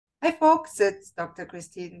Hi, folks. It's Dr.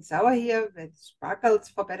 Christine Sauer here with Sparkles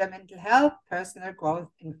for Better Mental Health, Personal Growth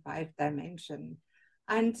in 5 Dimensions.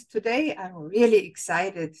 And today I'm really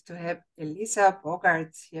excited to have Elisa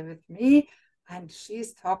Boogaerts here with me. And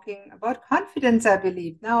she's talking about confidence, I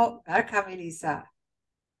believe. Now, welcome, Elisa.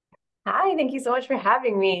 Hi, thank you so much for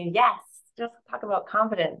having me. Yes, just talk about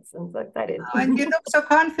confidence. I'm so excited. Oh, and you look so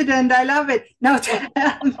confident. I love it. Now, tell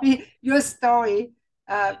me your story,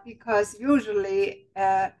 because usually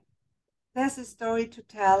there's a story to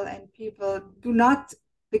tell, and people do not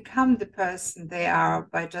become the person they are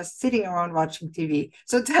by just sitting around watching TV.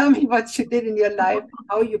 So tell me what you did in your life,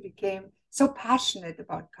 how you became so passionate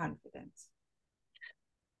about confidence.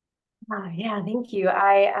 Yeah, thank you.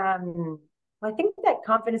 I think that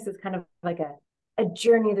confidence is kind of like a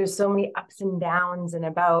journey. There's so many ups and downs, and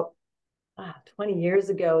about 20 years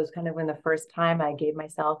ago is kind of when the first time I gave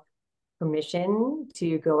myself permission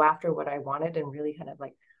to go after what I wanted and really kind of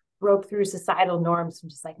like broke through societal norms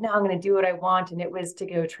and just like, no, I'm going to do what I want. And it was to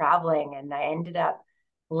go traveling. And I ended up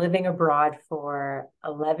living abroad for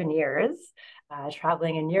 11 years,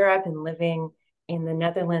 traveling in Europe and living in the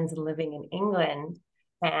Netherlands and living in England.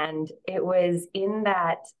 And it was in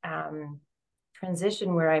that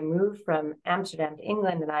transition where I moved from Amsterdam to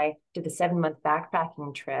England and I did a 7 month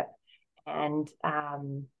backpacking trip. And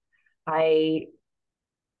I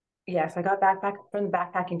Yes, I got back from the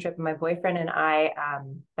backpacking trip, and my boyfriend and I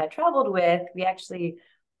that traveled with, we actually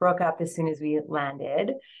broke up as soon as we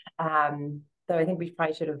landed. So I think we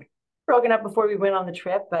probably should have broken up before we went on the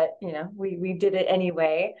trip, but we did it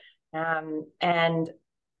anyway. And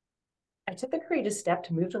I took the courageous step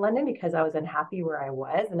to move to London because I was unhappy where I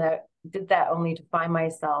was, and I did that only to find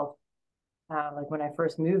myself like when I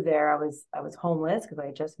first moved there, I was homeless because I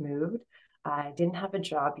had just moved. I didn't have a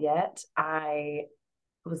job yet. I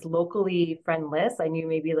was locally friendless. I knew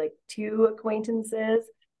maybe like two acquaintances.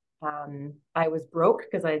 I was broke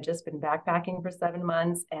because I had just been backpacking for 7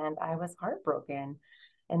 months and I was heartbroken.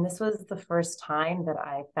 And this was the first time that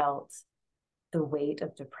I felt the weight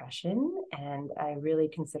of depression. And I really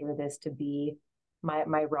consider this to be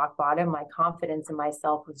my rock bottom. My confidence in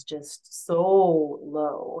myself was just so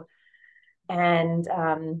low. And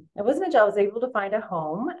it wasn't until I was able to find a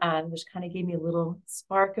home, which kind of gave me a little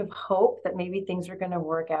spark of hope that maybe things were going to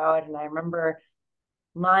work out. And I remember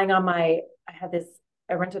lying on I had this,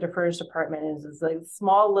 I rented a furnished apartment, and it was like a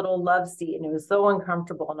small little love seat, and it was so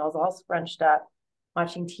uncomfortable. And I was all scrunched up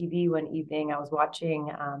watching TV one evening. I was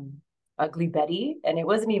watching Ugly Betty, and it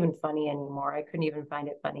wasn't even funny anymore. I couldn't even find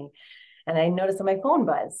it funny. And I noticed that my phone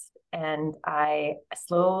buzzed, and I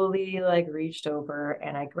slowly like reached over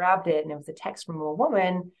and I grabbed it, and it was a text from a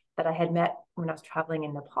woman that I had met when I was traveling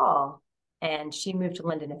in Nepal, and she moved to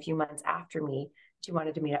London a few months after me. She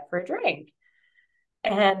wanted to meet up for a drink,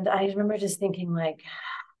 and I remember just thinking like,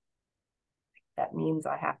 that means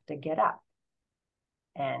I have to get up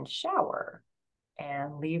and shower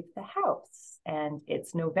and leave the house, and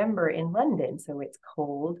it's November in London, so it's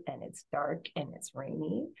cold and it's dark and it's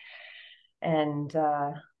rainy. And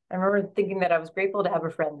I remember thinking that I was grateful to have a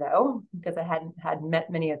friend, though, because I hadn't had met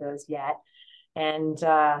many of those yet. And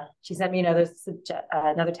she sent me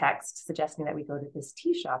another text suggesting that we go to this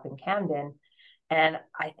tea shop in Camden. And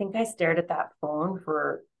I think I stared at that phone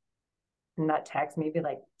for, in that text, maybe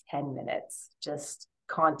like 10 minutes, just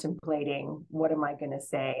contemplating what am I going to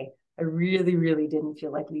say. I really, really didn't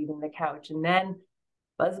feel like leaving the couch. And then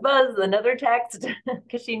buzz, buzz, another text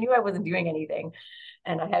because she knew I wasn't doing anything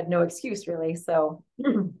and I had no excuse really. So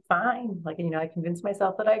fine. Like, I convinced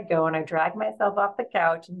myself that I'd go and I dragged myself off the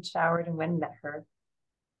couch and showered and went and met her.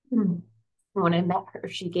 When I met her,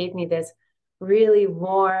 she gave me this really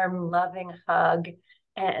warm, loving hug.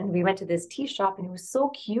 And we went to this tea shop and it was so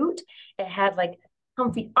cute. It had like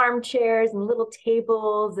comfy armchairs and little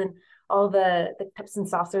tables, and all the cups and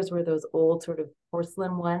saucers were those old sort of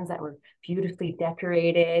porcelain ones that were beautifully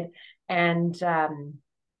decorated. And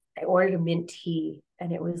I ordered a mint tea,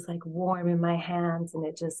 and it was like warm in my hands, and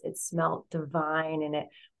it smelled divine, and it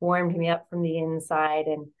warmed me up from the inside.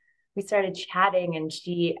 And we started chatting, and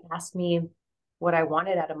she asked me what I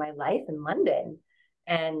wanted out of my life in London.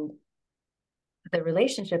 And the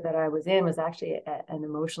relationship that I was in was actually an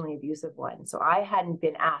emotionally abusive one. So I hadn't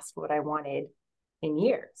been asked what I wanted in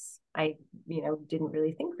years. I, didn't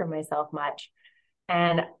really think for myself much.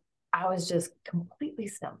 And I was just completely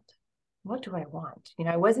stumped. What do I want?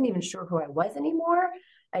 I wasn't even sure who I was anymore.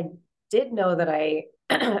 I did know that I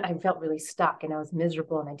I felt really stuck and I was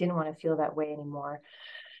miserable and I didn't want to feel that way anymore.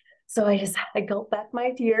 So I gulped back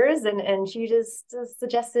my tears, and she just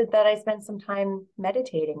suggested that I spend some time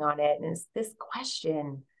meditating on it. And it's this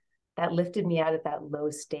question that lifted me out of that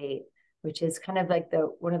low state. which is kind of like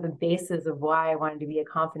the one of the bases of why I wanted to be a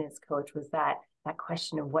confidence coach, was that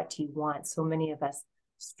question of what do you want? So many of us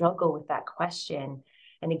struggle with that question.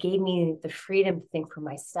 And it gave me the freedom to think for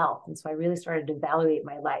myself. And so I really started to evaluate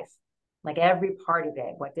my life, like every part of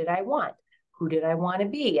it. What did I want? Who did I want to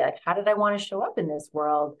be? Like, how did I want to show up in this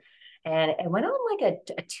world? And it went on like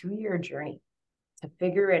a 2-year journey to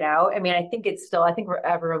figure it out. I mean, I think we're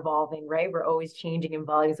ever evolving, right? We're always changing and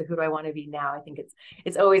evolving. So who do I want to be now? I think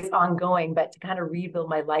it's always ongoing, but to kind of rebuild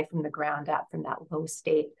my life from the ground up from that low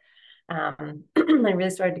state. I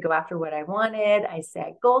really started to go after what I wanted. I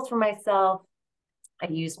set goals for myself. I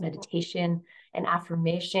used meditation and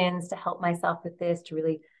affirmations to help myself with this, to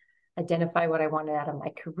really identify what I wanted out of my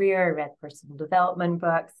career. I read personal development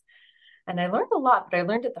books, and I learned a lot, but I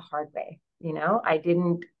learned it the hard way. I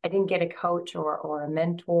didn't get a coach or a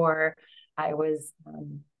mentor. I was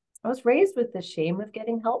raised with the shame of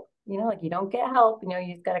getting help. Like, you don't get help.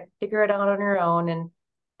 You just got to figure it out on your own.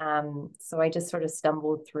 And so I just sort of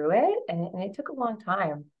stumbled through it, and it took a long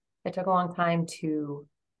time. It took a long time to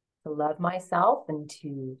love myself and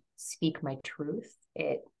to speak my truth.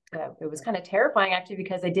 It was kind of terrifying, actually,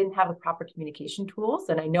 because I didn't have the proper communication tools.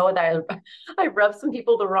 And I know that I rubbed some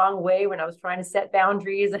people the wrong way when I was trying to set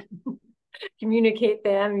boundaries and communicate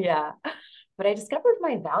them. Yeah. But I discovered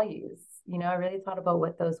my values. I really thought about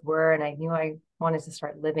what those were, and I knew I wanted to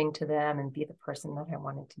start living to them and be the person that I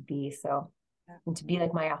wanted to be. So, and to be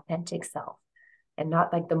like my authentic self and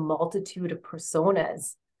not like the multitude of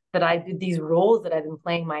personas that I did, these roles that I've been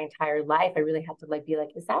playing my entire life. I really had to be like,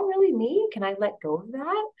 is that really me? Can I let go of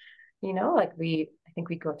that? I think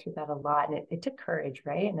we go through that a lot, and it took courage,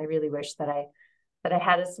 right? And I really wish that I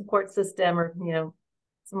had a support system, or,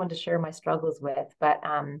 someone to share my struggles with. But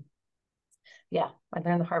yeah, I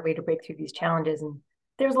learned the hard way to break through these challenges, and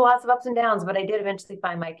there's lots of ups and downs, but I did eventually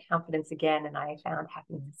find my confidence again, and I found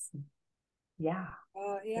happiness. Yeah,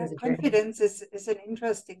 it Yeah, was a journey. confidence is an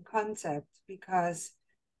interesting concept because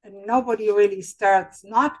nobody really starts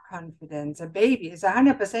not confident. A baby is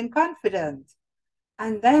 100% confident.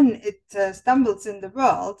 And then it stumbles in the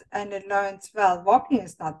world and it learns, well, walking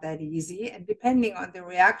is not that easy. And depending on the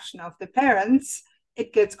reaction of the parents,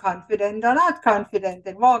 it gets confident or not confident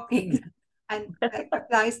in walking. And that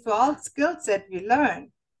applies to all skills that we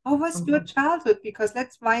learn. How was your Mhm. childhood? Because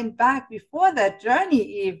let's wind back before that journey,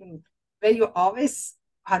 even. Were you always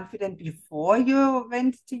confident before you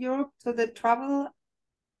went to Europe to the travel?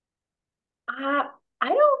 Uh, I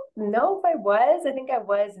don't know if I was. I think I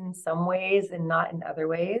was in some ways and not in other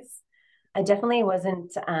ways. I definitely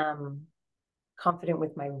wasn't confident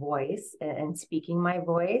with my voice and speaking my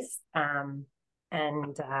voice, and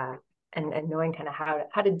and knowing kind of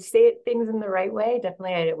how to say things in the right way.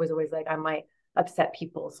 Definitely, I was always like, I might upset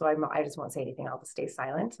people, so I just won't say anything. I'll just stay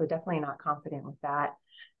silent. So definitely not confident with that.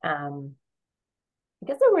 Um, I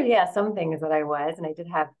guess there were, yeah, some things that I was, and I did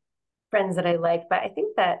have friends that I liked, but I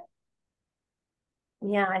think that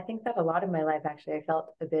a lot of my life, actually, I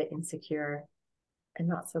felt a bit insecure and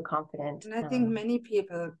not so confident. And I think many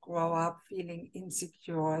people grow up feeling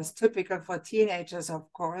insecure. It's typical for teenagers,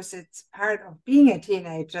 of course. It's part of being a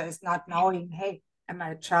teenager is not knowing, hey, am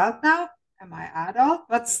I a child now? Am I adult?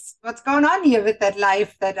 What's going on here with that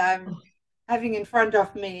life that I'm having in front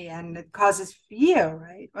of me? And it causes fear,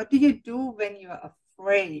 right? What do you do when you're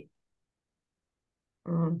afraid?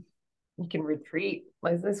 Mm, you can retreat.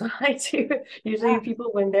 Like, this is what I do. Usually Yeah. people,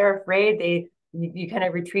 when they're afraid, you kind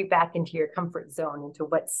of retreat back into your comfort zone, into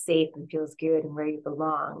what's safe and feels good and where you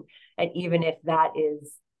belong. And even if that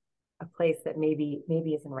is a place that maybe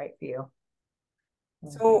isn't right for you.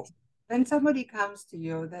 So when somebody comes to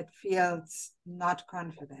you that feels not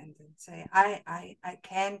confident and say, I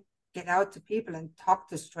can't get out to people and talk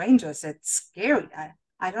to strangers, it's scary.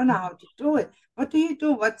 I don't know how to do it. What do you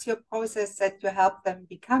do? What's your process that you help them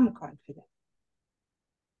become confident?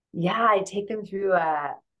 Yeah, I take them through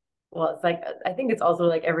well, it's like, I think it's also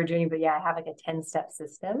like every journey, but yeah, I have like a 10-step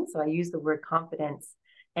system. So I use the word confidence,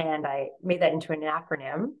 and I made that into an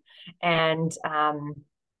acronym. And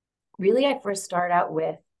really, I first start out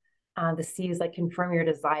with the C is like confirm your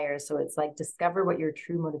desires. So it's like discover what your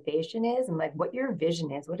true motivation is, and like what your vision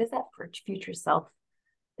is. What is that for future self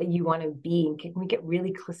that you want to be? And can we get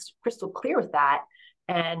really crystal clear with that?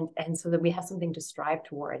 And so that we have something to strive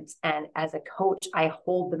towards. And as a coach, I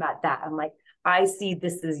hold them at that. I'm like, I see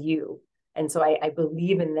this as you. And so I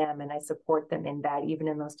believe in them, and I support them in that, even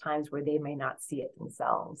in those times where they may not see it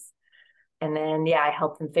themselves. And then, yeah, I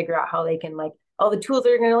help them figure out how they can, like, all the tools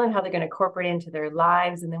they're going to learn, how they're going to incorporate into their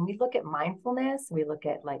lives. And then we look at mindfulness. We look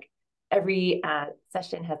at like every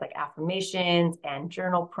session has like affirmations and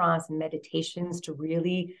journal prompts and meditations to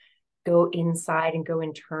really go inside and go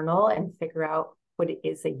internal and figure out what it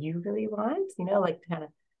is that you really want, like kind of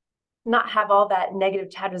not have all that negative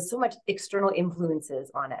chat. There's so much external influences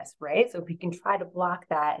on us, right? So if we can try to block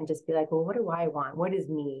that and just be like, well, what do I want? What is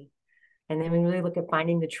me? And then we really look at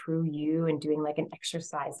finding the true you and doing like an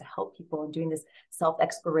exercise to help people and doing this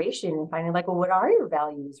self-exploration and finding like, well, what are your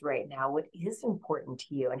values right now? What is important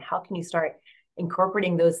to you? And how can you start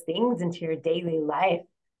incorporating those things into your daily life?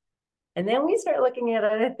 And then we start looking at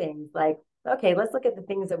other things like, okay, let's look at the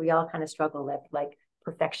things that we all kind of struggle with, like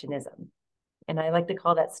perfectionism. And I like to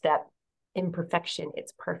call that step imperfection.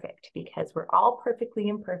 It's perfect because we're all perfectly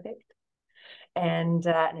imperfect. And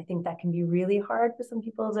I think that can be really hard for some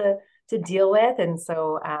people to deal with. And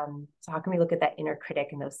so how can we look at that inner critic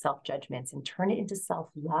and those self judgments and turn it into self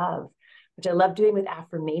love, which I love doing with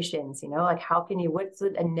affirmations. Like how can you? What's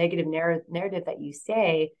a negative narrative that you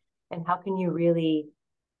say, and how can you really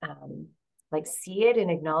like see it and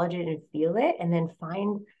acknowledge it and feel it, and then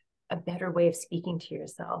find a better way of speaking to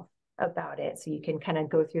yourself about it, so you can kind of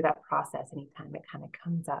go through that process anytime it kind of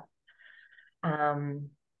comes up.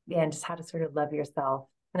 Yeah, and just how to sort of love yourself.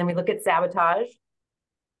 And then we look at sabotage,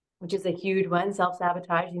 which is a huge one,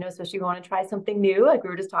 self-sabotage, especially if you want to try something new, like we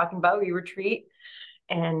were just talking about, we retreat.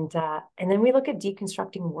 And then we look at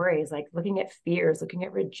deconstructing worries, like looking at fears, looking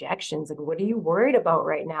at rejections, like what are you worried about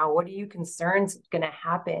right now? What are you concerned going to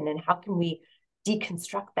happen? And how can we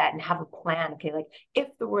deconstruct that and have a plan? Okay, like if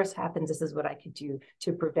the worst happens, this is what I could do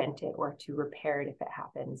to prevent it or to repair it if it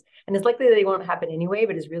happens. And it's likely that it won't happen anyway,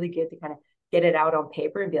 but it's really good to kind of get it out on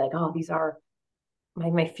paper and be like, oh, these are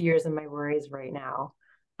my fears and my worries right now.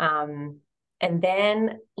 And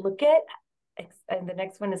then look at, and the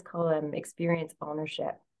next one is called experience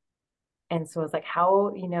ownership. And so it's like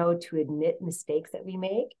how, to admit mistakes that we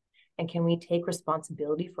make, and can we take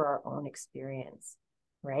responsibility for our own experience,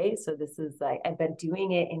 right? So this is like, I've been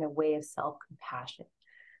doing it in a way of self-compassion,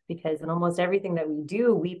 because in almost everything that we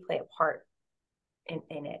do, we play a part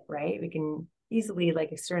in it, right? We can easily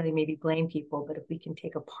like externally maybe blame people, but if we can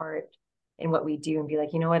take a part in what we do and be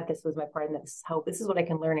like, you know what, this was my part and this is what I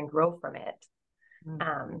can learn and grow from it.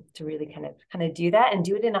 To really kind of do that and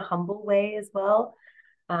do it in a humble way as well.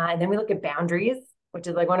 And then we look at boundaries, which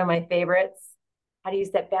is like one of my favorites. How do you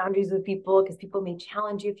set boundaries with people? Because people may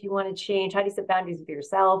challenge you if you want to change. How do you set boundaries with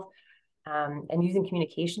yourself? And using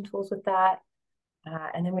communication tools with that.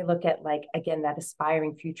 And then we look at like, again, that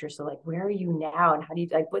aspiring future. So like, where are you now? And how do you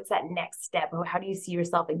like, what's that next step? How do you see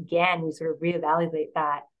yourself again? We sort of reevaluate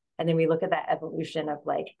that. And then we look at that evolution of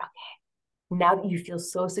like, okay, now that you feel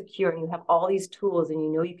so secure and you have all these tools and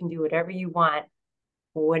you know you can do whatever you want,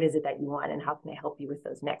 what is it that you want and how can I help you with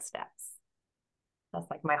those next steps?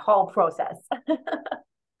 That's like my whole process.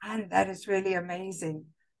 And that is really amazing.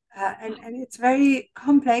 And it's very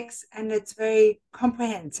complex and it's very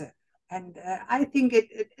comprehensive. And I think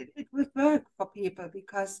it would work for people,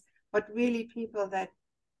 because what really people that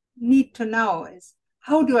need to know is,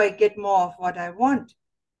 how do I get more of what I want?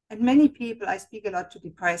 And many people, I speak a lot to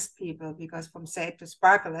depressed people, because from sad to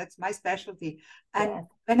sparkle, that's my specialty. And Yes.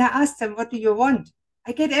 when I ask them, what do you want?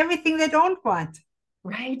 I get everything they don't want.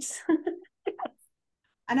 Right.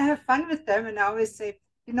 And I have fun with them. And I always say,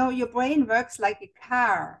 your brain works like a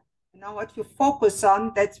car. What you focus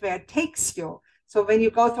on, that's where it takes you. So when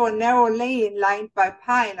you go through a narrow lane lined by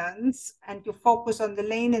pylons and you focus on the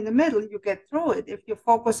lane in the middle, you get through it. If you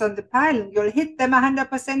focus on the pylon, you'll hit them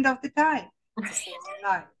 100% of the time. It's the same in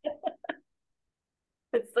life.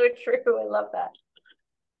 It's so true. I love that.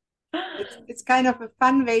 It's kind of a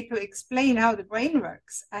fun way to explain how the brain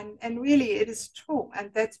works, and really it is true,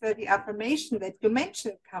 and that's where the affirmation that you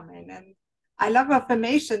mentioned come in. And I love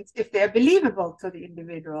affirmations if they're believable to the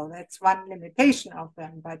individual. That's one limitation of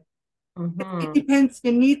them, but it depends.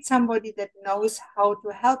 You need somebody that knows how to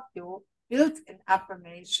help you build an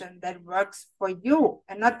affirmation that works for you,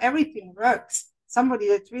 and not everything works. Somebody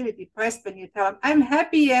that's really depressed, when you tell them I'm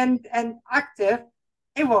happy and active,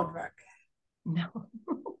 it won't work. No.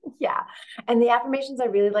 Yeah. And the affirmations I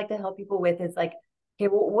really like to help people with is like, okay,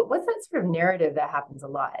 well, what's that sort of narrative that happens a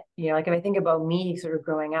lot? Like if I think about me sort of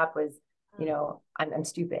growing up was, I'm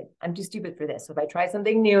stupid. I'm too stupid for this. So if I try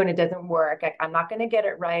something new and it doesn't work, I'm not going to get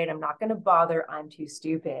it right. I'm not going to bother. I'm too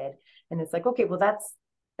stupid. And it's like, okay, well, that's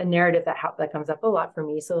a narrative that comes up a lot for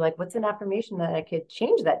me. So like, what's an affirmation that I could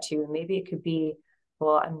change that to? And maybe it could be,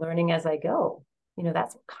 well, I'm learning as I go.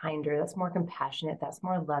 That's kinder, that's more compassionate, that's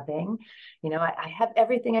more loving. I have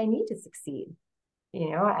everything I need to succeed.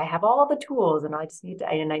 I have all the tools and I just need to,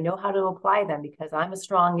 and I know how to apply them because I'm a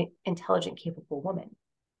strong, intelligent, capable woman.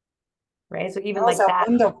 Right. So even Those like are that.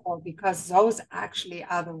 wonderful, because those actually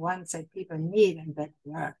are the ones that people need and that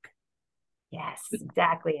work. Yes,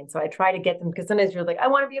 exactly. And so I try to get them because sometimes you're like, I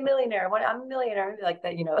want to be a millionaire. I'm a millionaire. Like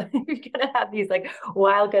that, you're gonna have these like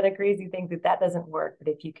wild, kind of crazy things that doesn't work. But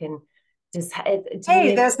if you can just, to me, Hey,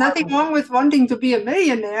 it's there's nothing wrong with wanting to be a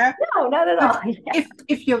millionaire. no, not at But all. Yeah,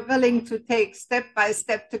 if you're willing to take step by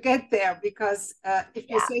step to get there, because if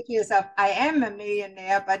you yeah, say to yourself, "I am a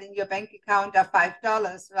millionaire," but in your bank account are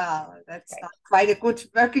 $5, well, that's right. not quite a good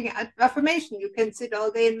working affirmation. You can sit all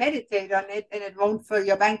day and meditate on it, and it won't fill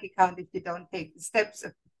your bank account if you don't take the steps.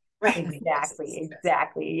 Right? Exactly,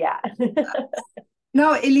 exactly. Yeah.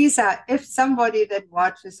 Now, Elisa, if somebody that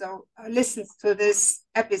watches or listens to this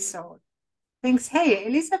episode thinks, hey,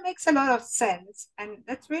 Elisa makes a lot of sense, and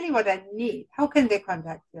that's really what I need, how can they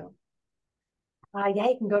contact you? Yeah,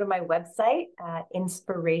 you can go to my website,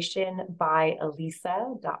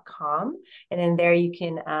 inspirationbyelisa.com. And then there you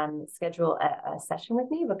can schedule a session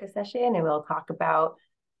with me, book a session, and we'll talk about,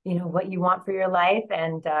 what you want for your life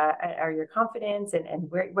and or your confidence and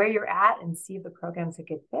where you're at and see if the program's a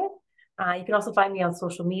good fit. You can also find me on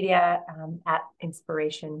social media at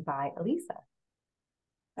Inspiration by Elisa.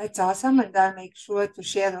 That's awesome. And I'll make sure to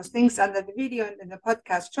share those things under the video and in the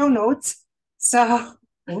podcast show notes. So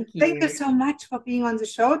Thank thank you you. so much for being on the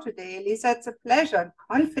show today, Elisa. It's a pleasure.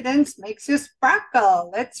 Confidence makes you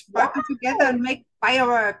sparkle. Let's Yeah. sparkle together and make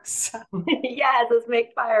fireworks. Yes, let's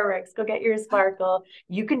make fireworks. Go get your sparkle.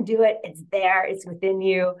 You can do it. It's there. It's within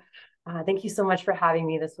you. Thank you so much for having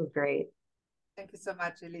me. This was great. Thank you so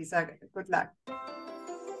much, Elisa. Good luck.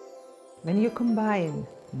 When you combine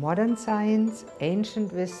modern science,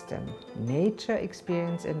 ancient wisdom, nature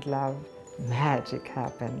experience and love, magic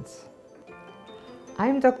happens.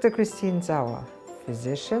 I'm Dr. Christine Sauer,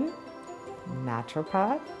 physician,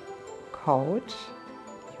 naturopath, coach,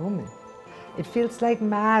 human. It feels like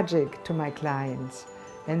magic to my clients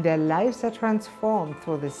when their lives are transformed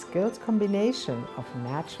through the skills combination of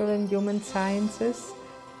natural and human sciences,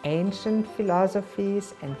 ancient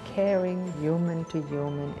philosophies, and caring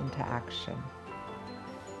human-to-human interaction.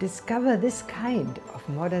 Discover this kind of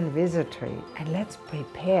modern wizardry and let's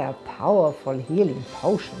prepare powerful healing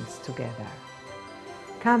potions together.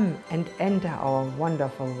 Come and enter our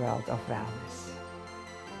wonderful world of wellness.